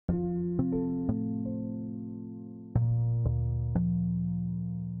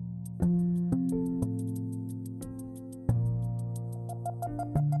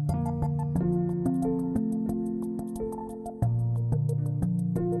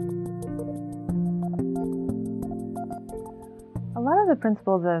lot of the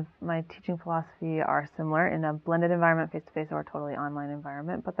principles of my teaching philosophy are similar in a blended environment, face-to-face, or a totally online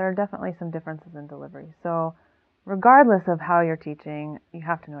environment, but there are definitely some differences in delivery. So regardless of how you're teaching, you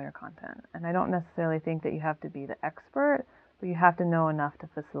have to know your content. And I don't necessarily think that you have to be the expert, but you have to know enough to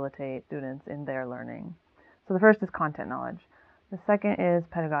facilitate students in their learning. So the first is content knowledge. The second is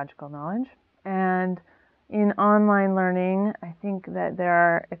pedagogical knowledge. And in online learning, I think that there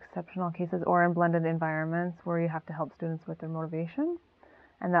are exceptional cases or in blended environments where you have to help students with their motivation.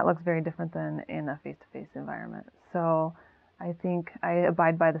 And that looks very different than in a face-to-face environment. So I think I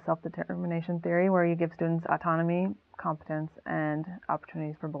abide by the self-determination theory where you give students autonomy, competence, and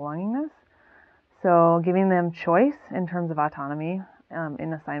opportunities for belongingness. So giving them choice in terms of autonomy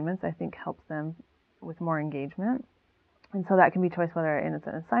in assignments, I think helps them with more engagement. And so that can be choice whether it's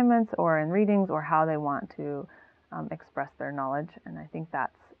in assignments or in readings or how they want to express their knowledge. And I think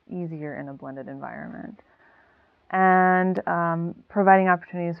that's easier in a blended environment. And providing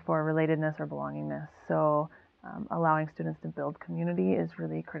opportunities for relatedness or belongingness. So allowing students to build community is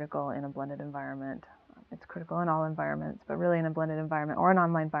really critical in a blended environment. It's critical in all environments, but really in a blended environment or an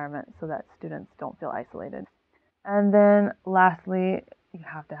online environment so that students don't feel isolated. And then lastly, you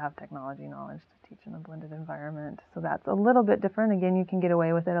have to have technology knowledge to teach in a blended environment. So that's a little bit different. Again, you can get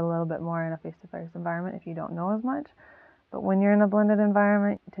away with it a little bit more in a face-to-face environment if you don't know as much. But when you're in a blended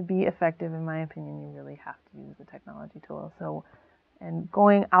environment, to be effective, in my opinion, you really have to use the technology tools. So, and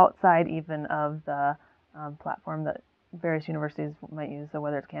going outside even of the platform that various universities might use, so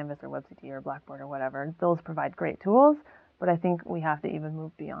whether it's Canvas or WebCT or Blackboard or whatever, those provide great tools, but I think we have to even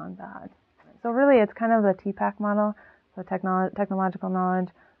move beyond that. So really, it's kind of the TPAC model, so technological knowledge,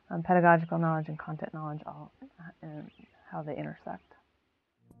 pedagogical knowledge, and content knowledge, all and how they intersect.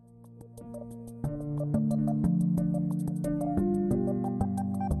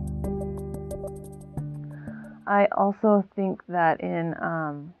 I also think that in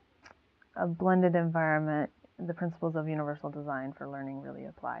a blended environment, the principles of universal design for learning really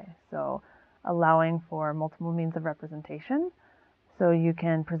apply. So allowing for multiple means of representation. So you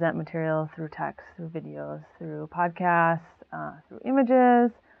can present material through text, through videos, through podcasts, through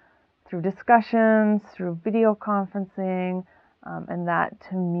images, through discussions, through video conferencing, and that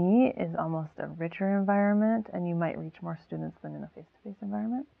to me is almost a richer environment, and you might reach more students than in a face-to-face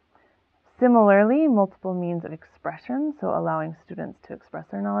environment. Similarly, multiple means of expression, so allowing students to express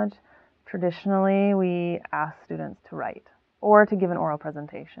their knowledge. Traditionally, we ask students to write or to give an oral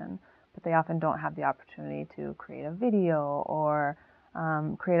presentation, but they often don't have the opportunity to create a video or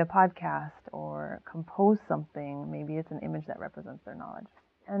create a podcast or compose something. Maybe it's an image that represents their knowledge.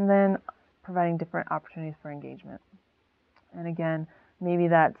 And then providing different opportunities for engagement. And again, maybe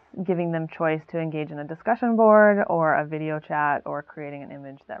that's giving them choice to engage in a discussion board or a video chat or creating an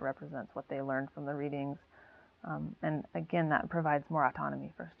image that represents what they learned from the readings. And again, that provides more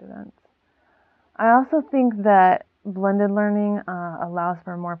autonomy for students. I also think that blended learning allows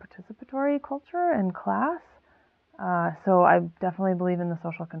for a more participatory culture in class. So I definitely believe in the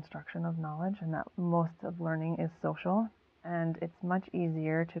social construction of knowledge and that most of learning is social. And it's much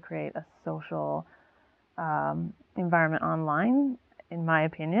easier to create a social environment online, in my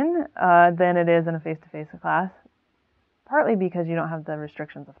opinion, than it is in a face-to-face class, partly because you don't have the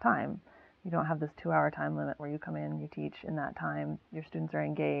restrictions of time. You don't have this 2-hour time limit where you come in, you teach in that time, your students are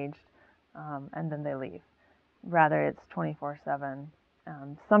engaged, and then they leave. Rather, it's 24/7.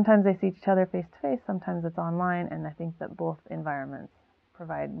 Sometimes they see each other face-to-face, sometimes it's online, and I think that both environments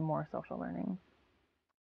provide more social learning.